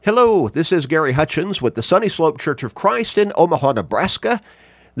Hello, this is Gary Hutchins with the Sunny Slope Church of Christ in Omaha, Nebraska.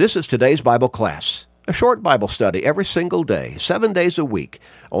 This is today's Bible class, a short Bible study every single day, 7 days a week,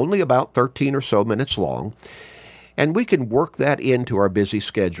 only about 13 or so minutes long. And we can work that into our busy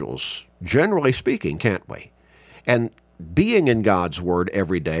schedules, generally speaking, can't we? And being in God's Word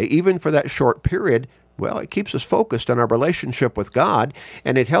every day, even for that short period, well, it keeps us focused on our relationship with God,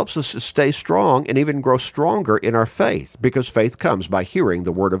 and it helps us to stay strong and even grow stronger in our faith, because faith comes by hearing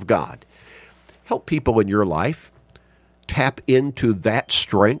the Word of God. Help people in your life tap into that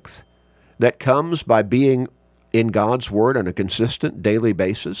strength that comes by being in God's Word on a consistent daily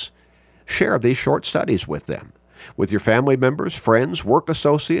basis. Share these short studies with them, with your family members, friends, work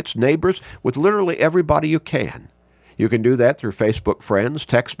associates, neighbors, with literally everybody you can. You can do that through Facebook friends,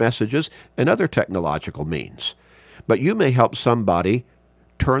 text messages, and other technological means. But you may help somebody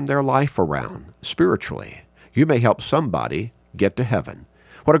turn their life around spiritually. You may help somebody get to heaven.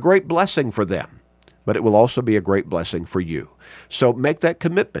 What a great blessing for them. But it will also be a great blessing for you. So make that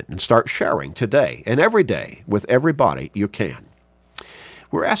commitment and start sharing today and every day with everybody you can.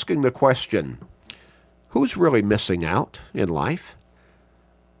 We're asking the question, who's really missing out in life?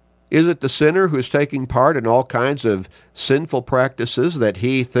 Is it the sinner who's taking part in all kinds of sinful practices that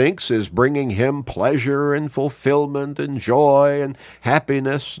he thinks is bringing him pleasure and fulfillment and joy and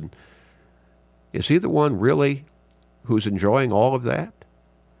happiness? Is he the one really who's enjoying all of that?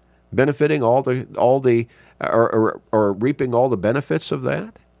 Benefiting or reaping all the benefits of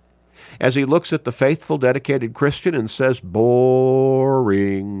that? As he looks at the faithful, dedicated Christian and says,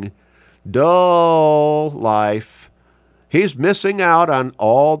 boring, dull life, he's missing out on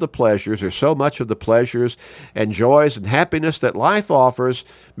all the pleasures, or so much of the pleasures and joys and happiness that life offers,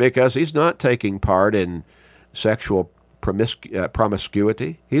 because he's not taking part in sexual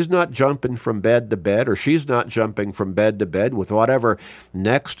promiscuity. He's not jumping from bed to bed, or she's not jumping from bed to bed with whatever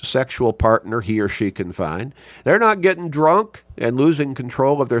next sexual partner he or she can find. They're not getting drunk and losing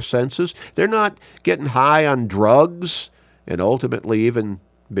control of their senses. They're not getting high on drugs and ultimately even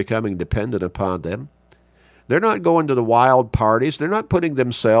becoming dependent upon them. They're not going to the wild parties. They're not putting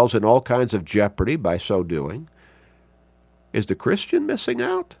themselves in all kinds of jeopardy by so doing. Is the Christian missing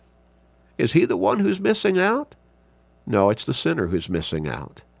out? Is he the one who's missing out? No, it's the sinner who's missing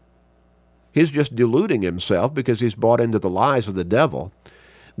out. He's just deluding himself because he's bought into the lies of the devil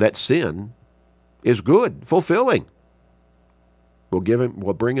that sin is good, fulfilling,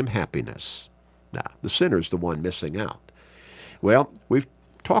 will bring him happiness. Now, the sinner's the one missing out. Well, we've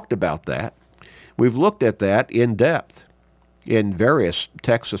talked about that. We've looked at that in depth in various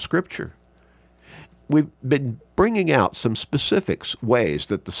texts of Scripture. We've been bringing out some specifics, ways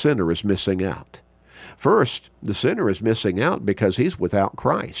that the sinner is missing out. First, the sinner is missing out because he's without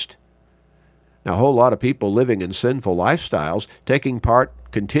Christ. Now, a whole lot of people living in sinful lifestyles, taking part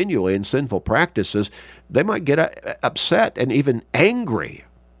continually in sinful practices, they might get upset and even angry,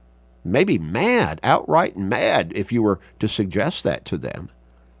 maybe mad, outright mad, if you were to suggest that to them.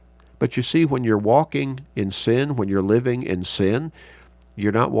 But you see, when you're walking in sin, when you're living in sin,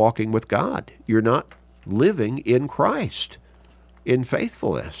 you're not walking with God. You're not living in Christ, in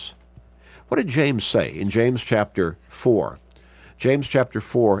faithfulness. What did James say in James chapter 4? James chapter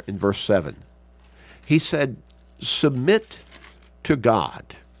 4 in verse 7. He said, submit to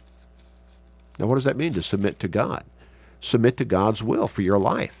God. Now, what does that mean, to submit to God? Submit to God's will for your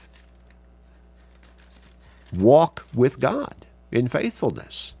life. Walk with God in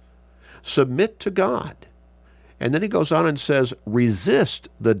faithfulness. Submit to God. And then he goes on and says, resist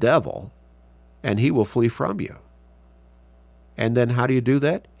the devil, and he will flee from you. And then how do you do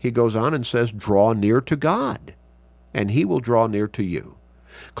that? He goes on and says, draw near to God, and he will draw near to you.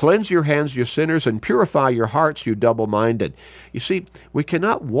 Cleanse your hands, you sinners, and purify your hearts, you double-minded. You see, we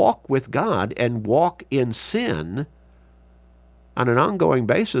cannot walk with God and walk in sin on an ongoing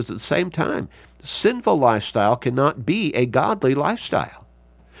basis at the same time. Sinful lifestyle cannot be a godly lifestyle.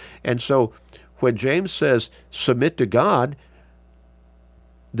 And so when James says, submit to God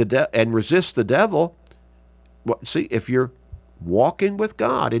and resist the devil, see, if you're walking with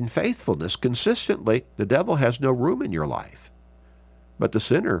God in faithfulness consistently, the devil has no room in your life. But the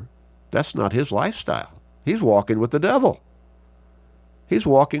sinner, that's not his lifestyle. He's walking with the devil. He's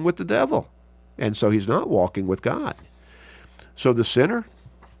walking with the devil. And so he's not walking with God. So the sinner,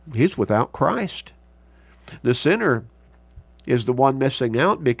 he's without Christ. The sinner is the one missing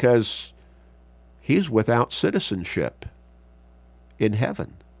out because he's without citizenship in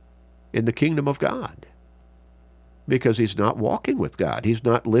heaven, in the kingdom of God, because he's not walking with God. He's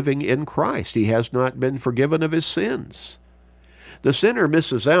not living in Christ. He has not been forgiven of his sins. The sinner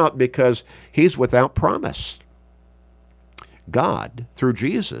misses out because he's without promise. God, through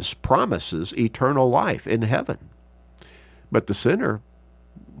Jesus, promises eternal life in heaven. But the sinner,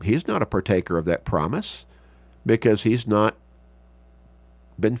 he's not a partaker of that promise because he's not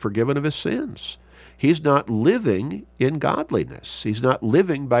been forgiven of his sins. He's not living in godliness. He's not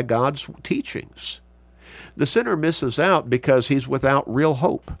living by God's teachings. The sinner misses out because he's without real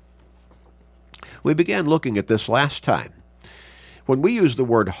hope. We began looking at this last time. When we use the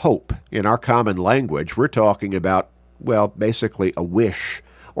word hope in our common language, we're talking about, well, basically a wish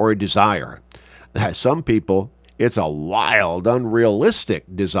or a desire. Now, some people, it's a wild, unrealistic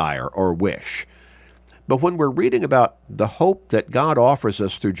desire or wish. But when we're reading about the hope that God offers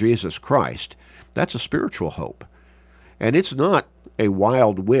us through Jesus Christ, that's a spiritual hope. And it's not a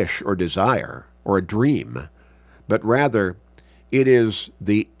wild wish or desire or a dream, but rather it is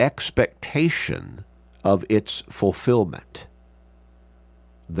the expectation of its fulfillment.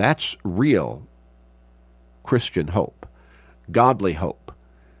 That's real Christian hope, godly hope.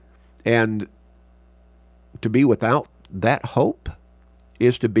 And to be without that hope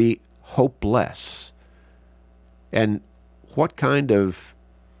is to be hopeless. And what kind of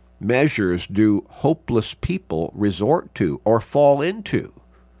measures do hopeless people resort to or fall into?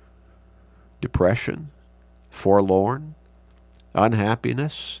 Depression, forlorn,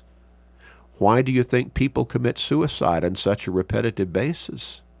 unhappiness. Why do you think people commit suicide on such a repetitive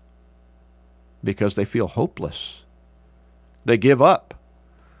basis? Because they feel hopeless. They give up.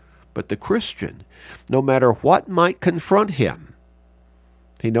 But the Christian, no matter what might confront him,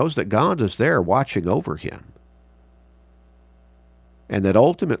 he knows that God is there watching over him. And that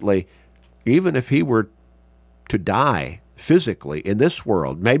ultimately, even if he were to die physically in this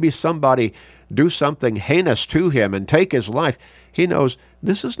world, maybe somebody do something heinous to him and take his life, he knows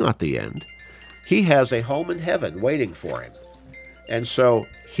this is not the end. He has a home in heaven waiting for him. And so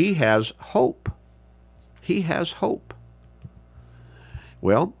he has hope. He has hope.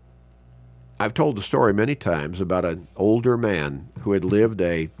 Well, I've told the story many times about an older man who had lived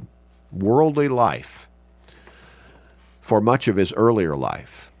a worldly life for much of his earlier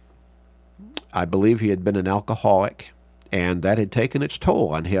life. I believe he had been an alcoholic, and that had taken its toll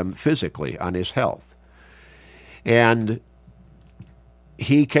on him physically, on his health. And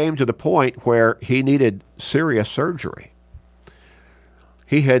he came to the point where he needed serious surgery.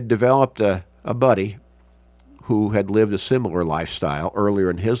 He had developed a buddy who had lived a similar lifestyle earlier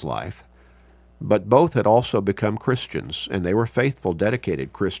in his life, but both had also become Christians, and they were faithful,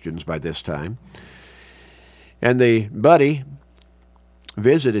 dedicated Christians by this time. And the buddy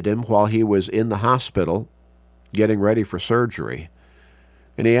visited him while he was in the hospital getting ready for surgery,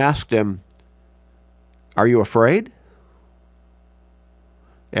 and he asked him, "Are you afraid?"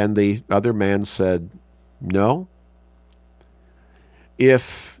 And the other man said, "No.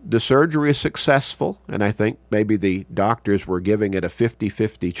 If the surgery is successful," and I think maybe the doctors were giving it a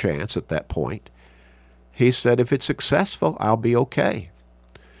 50-50 chance at that point, he said, "If it's successful, I'll be okay.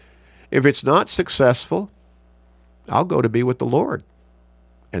 If it's not successful, I'll go to be with the Lord,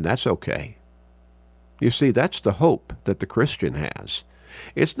 and that's okay." You see, that's the hope that the Christian has.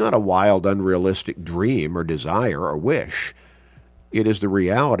 It's not a wild, unrealistic dream or desire or wish. It is the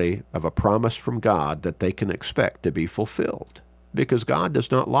reality of a promise from God that they can expect to be fulfilled, because God does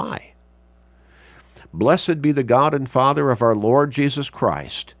not lie. Blessed be the God and Father of our Lord Jesus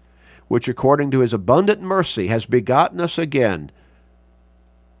Christ, which according to his abundant mercy has begotten us again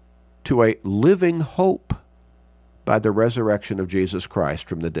to a living hope by the resurrection of Jesus Christ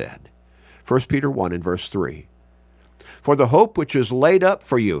from the dead. 1 Peter 1 and verse 3. For the hope which is laid up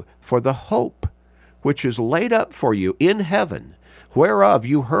for you, in heaven, whereof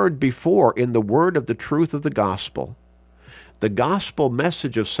you heard before in the word of the truth of the gospel. The gospel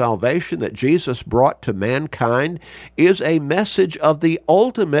message of salvation that Jesus brought to mankind is a message of the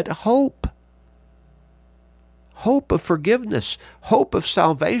ultimate hope. Hope of forgiveness, hope of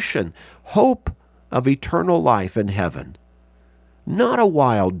salvation, hope of eternal life in heaven. Not a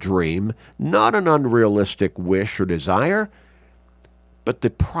wild dream, not an unrealistic wish or desire, but the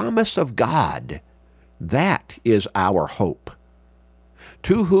promise of God. That is our hope.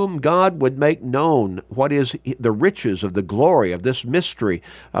 To whom God would make known what is the riches of the glory of this mystery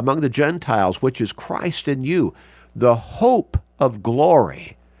among the Gentiles, which is Christ in you, the hope of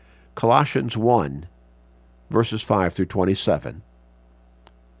glory. Colossians 1, verses 5 through 27.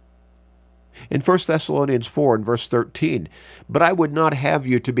 In 1 Thessalonians 4 and verse 13, but I would not have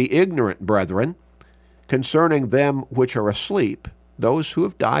you to be ignorant, brethren, concerning them which are asleep, those who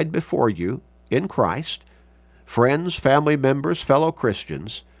have died before you in Christ, friends, family members, fellow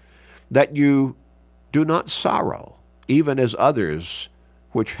Christians, that you do not sorrow, even as others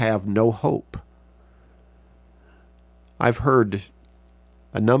which have no hope. I've heard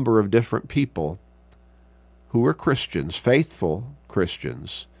a number of different people who are Christians, faithful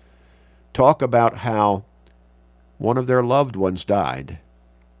Christians, talk about how one of their loved ones died.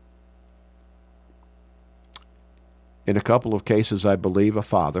 In a couple of cases, I believe a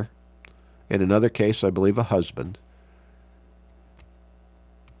father. In another case, I believe a husband.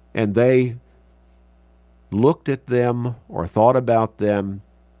 And they looked at them or thought about them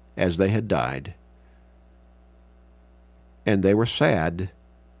as they had died. And they were sad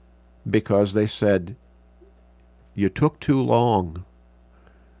because they said, "You took too long.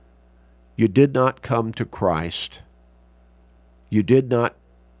 You did not come to Christ. You did not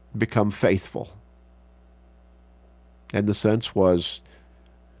become faithful." And the sense was,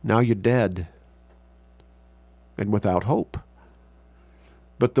 now you're dead and without hope.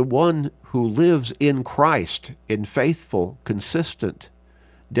 But the one who lives in Christ in faithful, consistent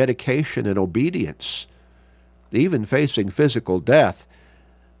dedication and obedience, even facing physical death,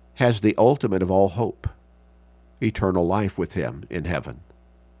 has the ultimate of all hope, eternal life with him in heaven.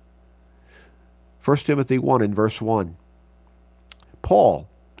 1 Timothy 1 and verse 1. Paul,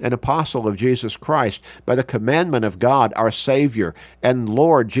 an apostle of Jesus Christ, by the commandment of God, our Savior, and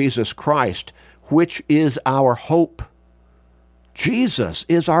Lord Jesus Christ, which is our hope. Jesus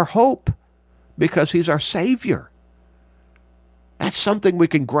is our hope because he's our Savior. That's something we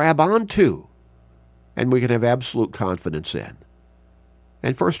can grab onto and we can have absolute confidence in.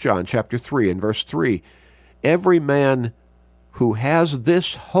 And 1 John chapter 3 and verse 3, every man who has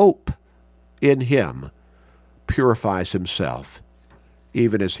this hope in him purifies himself,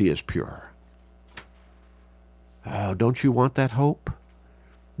 even as he is pure. Oh, don't you want that hope?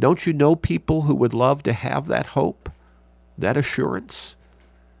 Don't you know people who would love to have that hope, that assurance?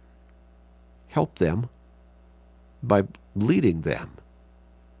 Help them by leading them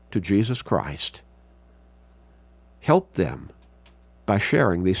to Jesus Christ. Help them by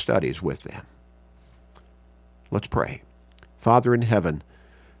sharing these studies with them. Let's pray. Father in heaven,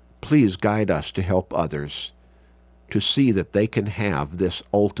 please guide us to help others to see that they can have this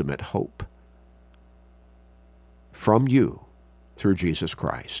ultimate hope from you through Jesus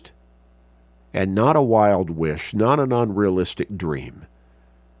Christ. And not a wild wish, not an unrealistic dream,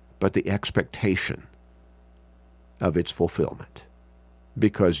 but the expectation of its fulfillment,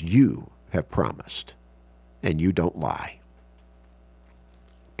 because you have promised and you don't lie.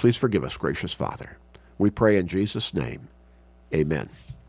 Please forgive us, gracious Father. We pray in Jesus' name. Amen.